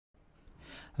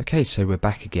Okay, so we're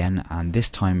back again, and this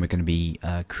time we're going to be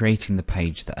creating the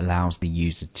page that allows the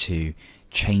user to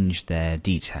change their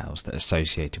details that are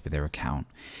associated with their account.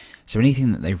 So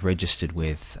anything that they've registered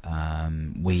with,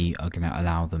 we are going to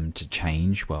allow them to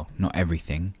change. Well, not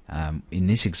everything. In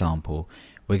this example,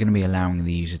 we're going to be allowing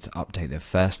the user to update their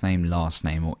first name, last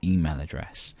name, or email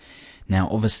address. Now,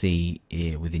 obviously,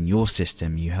 within your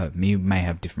system, you may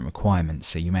have different requirements,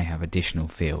 so you may have additional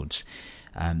fields.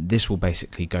 This will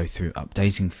basically go through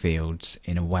updating fields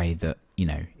in a way that,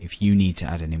 if you need to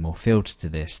add any more fields to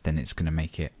this, then it's going to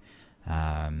make it,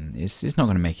 it's not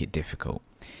going to make it difficult.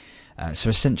 So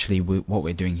essentially, what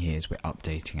we're doing here is we're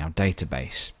updating our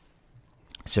database.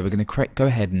 So we're going to go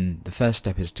ahead, and the first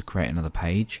step is to create another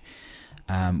page.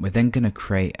 We're then going to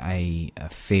create a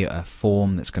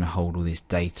form that's going to hold all this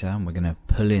data, and we're going to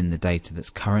pull in the data that's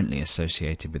currently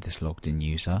associated with this logged in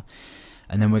user.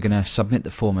 And then we're going to submit the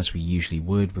form as we usually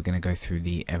would. We're going to go through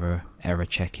the error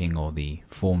checking or the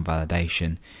form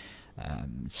validation,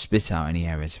 spit out any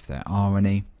errors if there are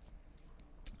any.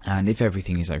 And if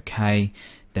everything is okay,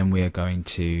 then we are going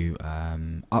to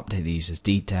update the user's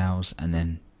details and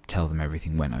then tell them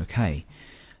everything went okay.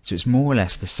 So it's more or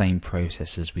less the same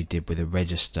process as we did with a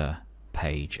register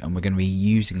page, and we're going to be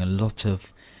using a lot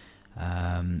of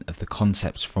the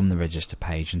concepts from the register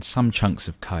page and some chunks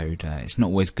of code. It's not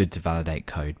always good to validate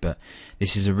code, but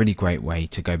this is a really great way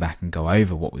to go back and go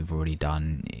over what we've already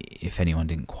done if anyone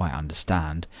didn't quite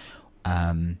understand.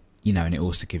 And it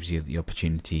also gives you the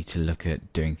opportunity to look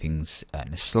at doing things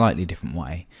in a slightly different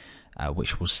way,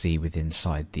 which we'll see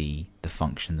inside the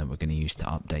function that we're going to use to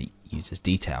update users'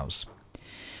 details.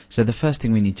 So the first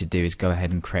thing we need to do is go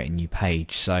ahead and create a new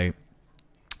page. So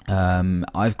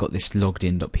I've got this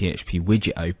loggedin.php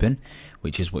widget open,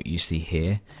 which is what you see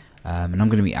here, and I'm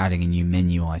going to be adding a new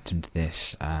menu item to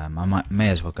this. I may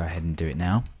as well go ahead and do it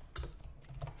now.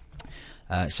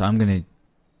 So I'm going to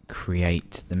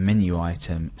create the menu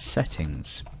item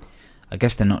settings. I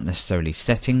guess they're not necessarily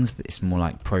settings, it's more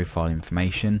like profile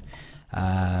information,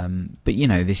 but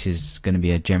this is going to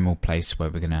be a general place where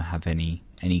we're going to have any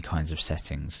kinds of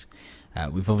settings.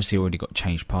 We've obviously already got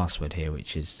change password here,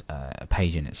 which is a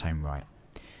page in its own right.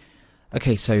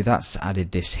 Okay, so that's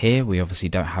added this here. We obviously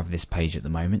don't have this page at the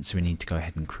moment, so we need to go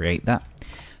ahead and create that.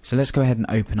 So let's go ahead and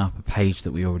open up a page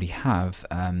that we already have,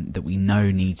 that we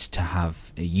know needs to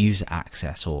have a user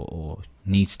access or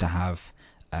needs to have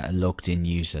a logged in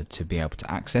user to be able to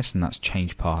access, and that's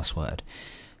change password.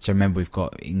 So remember, we've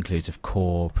got includes of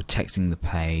core, protecting the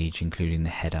page, including the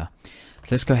header. So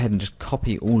let's go ahead and just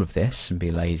copy all of this and be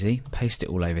lazy, paste it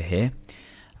all over here,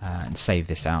 and save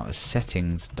this out as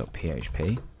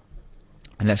settings.php.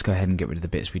 And let's go ahead and get rid of the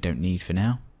bits we don't need for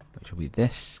now, which will be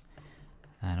this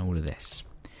and all of this.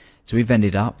 So we've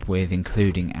ended up with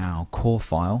including our core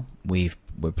file. We're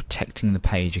protecting the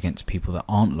page against people that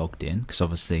aren't logged in, because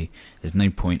obviously there's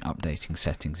no point updating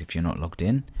settings if you're not logged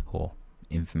in, or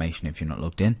information if you're not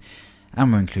logged in.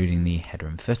 And we're including the header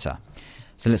and footer.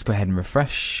 So let's go ahead and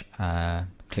refresh,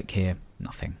 click here,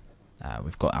 nothing.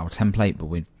 We've got our template, but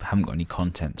we haven't got any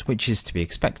content, which is to be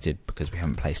expected because we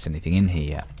haven't placed anything in here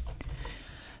yet.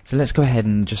 So let's go ahead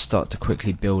and just start to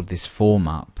quickly build this form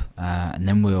up, and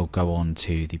then we'll go on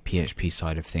to the PHP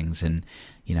side of things and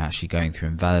actually going through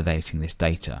and validating this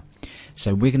data.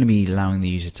 So we're going to be allowing the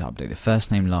user to update the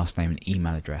first name, last name, and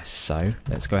email address. So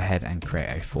let's go ahead and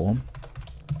create a form.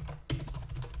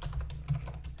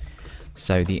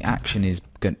 So the action is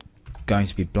going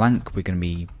to be blank. We're going to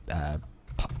be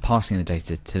passing the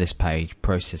data to this page,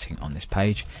 processing on this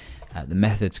page. The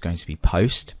method's going to be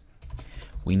post.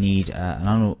 We need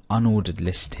an unordered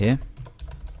list here,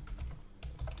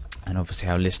 and obviously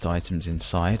our list items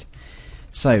inside.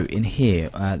 So in here,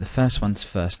 the first one's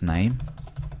first name.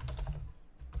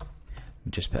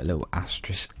 Just put a little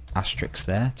asterisk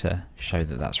there to show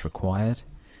that that's required.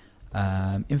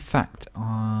 In fact,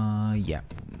 yeah.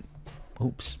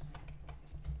 Oops,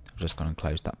 I've just gone and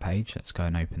closed that page. Let's go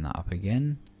and open that up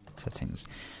again. Settings.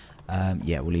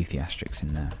 Yeah, we'll leave the asterisks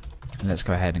in there. And let's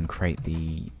go ahead and create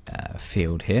the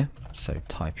field here. So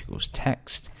type equals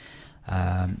text.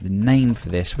 The name for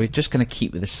this, we're just going to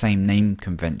keep with the same name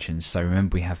conventions. So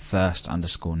remember, we have first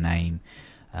underscore name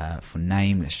for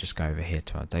name. Let's just go over here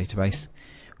to our database.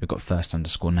 We've got first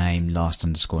underscore name, last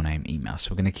underscore name, email.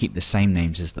 So we're going to keep the same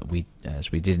names as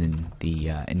we did in the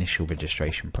initial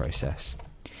registration process.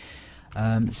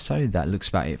 So that looks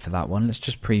about it for that one. Let's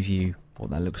just preview what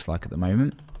that looks like at the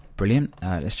moment. Brilliant.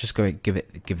 Let's just go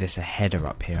give this a header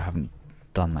up here. I haven't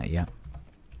done that yet.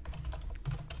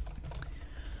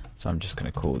 So I'm just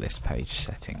going to call this page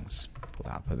settings. Pull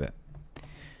that up a bit.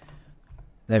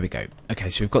 There we go. Okay,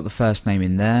 so we've got the first name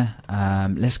in there.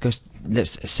 Let's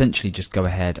essentially just go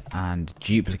ahead and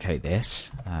duplicate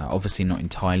this. Obviously not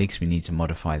entirely because we need to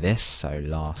modify this. So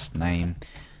last name,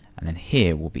 and then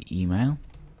here will be email.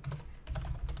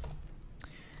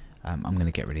 I'm going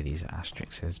to get rid of these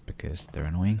asterisks because they're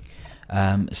annoying.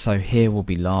 So here will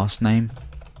be last name,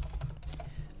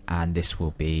 and this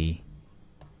will be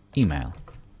email.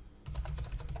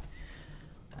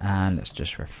 And let's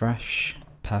just refresh.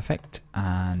 Perfect.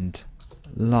 And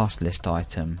last list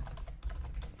item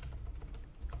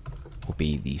will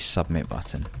be the submit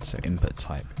button. So input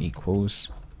type equals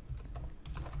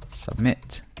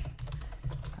submit,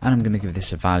 and I'm going to give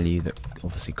this a value that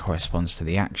obviously corresponds to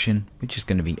the action, which is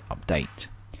going to be update.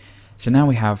 So now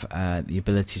we have the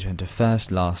ability to enter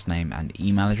first, last name and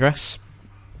email address.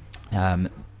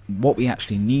 What we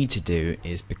actually need to do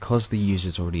is, because the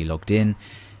user's already logged in,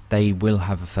 they will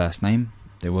have a first name,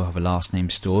 they will have a last name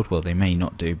stored. Well, they may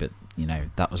not do, but you know,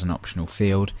 that was an optional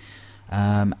field.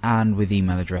 And with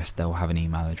email address, they'll have an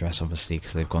email address, obviously,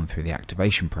 because they've gone through the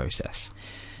activation process.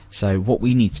 So what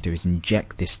we need to do is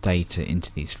inject this data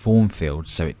into these form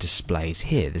fields so it displays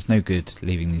here. There's no good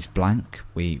leaving these blank.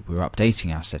 We're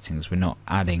updating our settings, we're not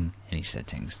adding any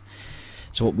settings.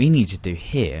 So what we need to do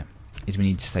here is we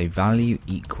need to say value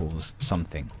equals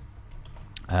something.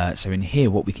 So in here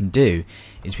what we can do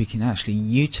is we can actually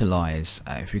utilize,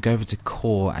 if we go over to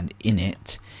core and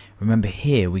init, remember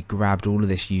here we grabbed all of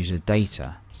this user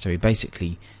data, so we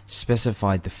basically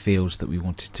specified the fields that we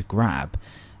wanted to grab,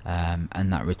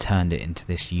 and that returned it into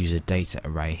this user data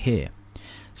array here.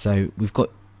 So we've got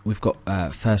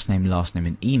first name, last name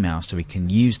and email, so we can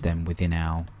use them within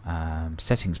our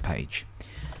settings page.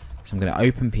 So I'm going to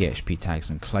open PHP tags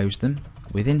and close them.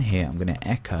 Within here I'm going to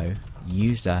echo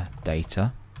user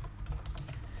data.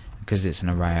 Because it's an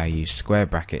array, I use square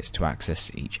brackets to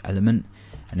access each element,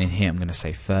 and in here I'm going to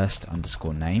say first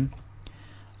underscore name.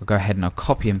 I'll go ahead and I'll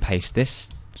copy and paste this.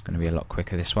 It's going to be a lot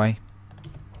quicker this way.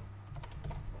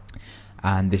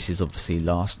 And this is obviously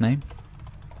last name,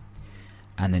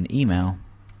 and then email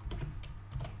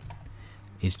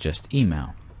is just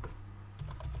email.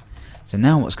 So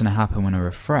now what's going to happen when I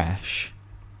refresh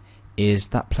is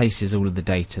that places all of the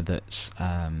data that's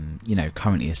you know,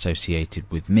 currently associated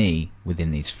with me within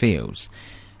these fields,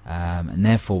 and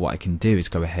therefore what I can do is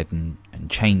go ahead and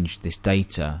change this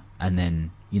data and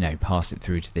then, you know, pass it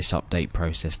through to this update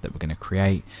process that we're going to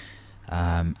create,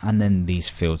 and then these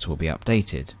fields will be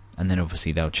updated, and then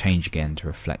obviously they'll change again to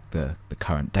reflect the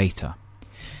current data.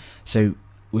 So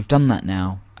we've done that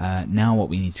now. Now what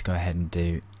we need to go ahead and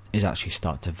do is actually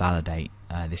start to validate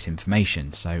this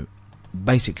information. So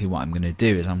basically what I'm going to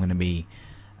do is I'm going to be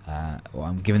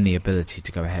I'm given the ability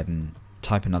to go ahead and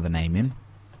type another name in,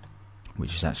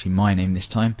 which is actually my name this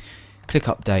time. Click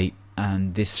update,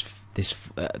 and this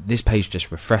page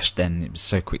just refreshed. Then it was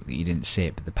so quick that you didn't see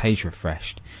it, but the page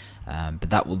refreshed. But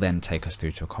that will then take us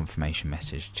through to a confirmation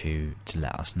message to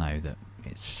let us know that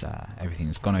it's everything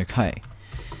has gone okay.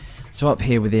 So up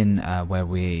here within where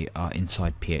we are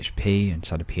inside PHP,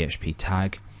 inside a PHP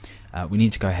tag, we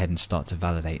need to go ahead and start to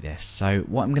validate this. So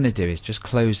what I'm going to do is just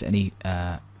close any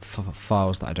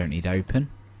files that I don't need open.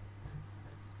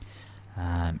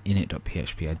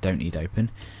 Init.php I don't need open,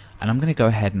 and I'm going to go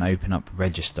ahead and open up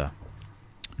register.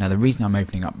 Now the reason I'm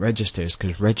opening up register is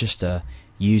because register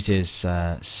uses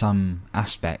some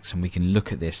aspects, and we can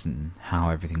look at this and how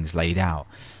everything's laid out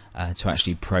to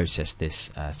actually process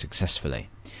this successfully.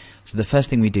 So the first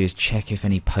thing we do is check if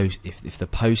any if the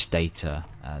post data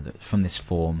from this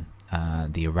form,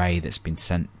 the array that's been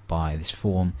sent by this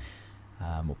form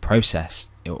or processed,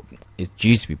 is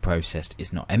due to be processed,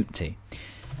 is not empty.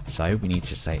 So we need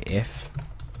to say if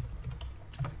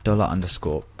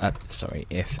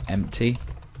if empty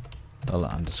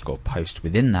 $post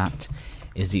within that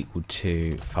is equal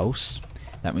to false.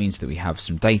 That means that we have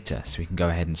some data, so we can go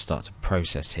ahead and start to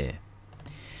process here.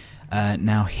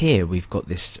 Now here we've got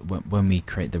this, when we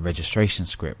create the registration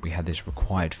script, we have this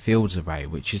required fields array,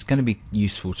 which is going to be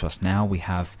useful to us now. We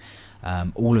have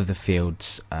all of the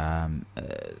fields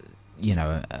you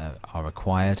know, are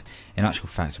required. In actual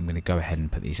fact, I'm going to go ahead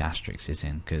and put these asterisks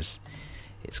in because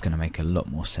it's going to make a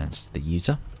lot more sense to the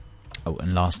user. Oh,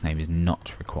 and last name is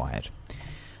not required.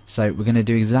 So we're going to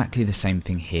do exactly the same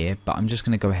thing here, but I'm just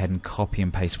going to go ahead and copy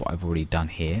and paste what I've already done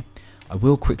here. I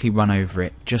will quickly run over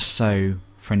it just so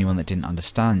for anyone that didn't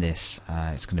understand this,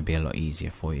 it's going to be a lot easier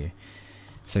for you.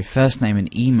 So first name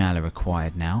and email are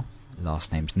required now,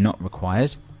 last name's not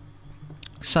required.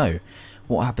 So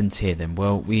what happens here then?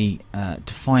 Well, we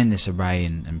define this array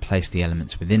and place the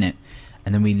elements within it,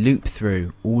 and then we loop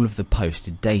through all of the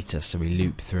posted data. So we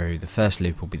loop through, the first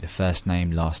loop will be the first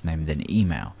name, last name, then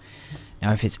email.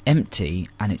 Now if it's empty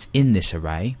and it's in this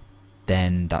array,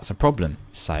 then that's a problem.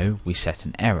 So we set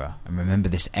an error, and remember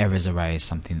this errors array is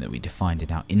something that we defined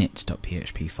in our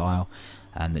init.php file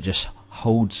that just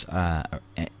holds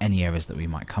any errors that we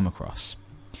might come across.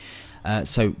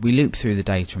 So we loop through the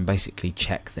data and basically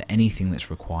check that anything that's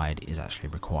required is actually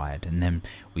required, and then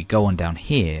we go on down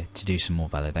here to do some more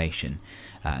validation,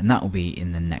 and that will be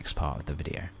in the next part of the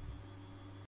video.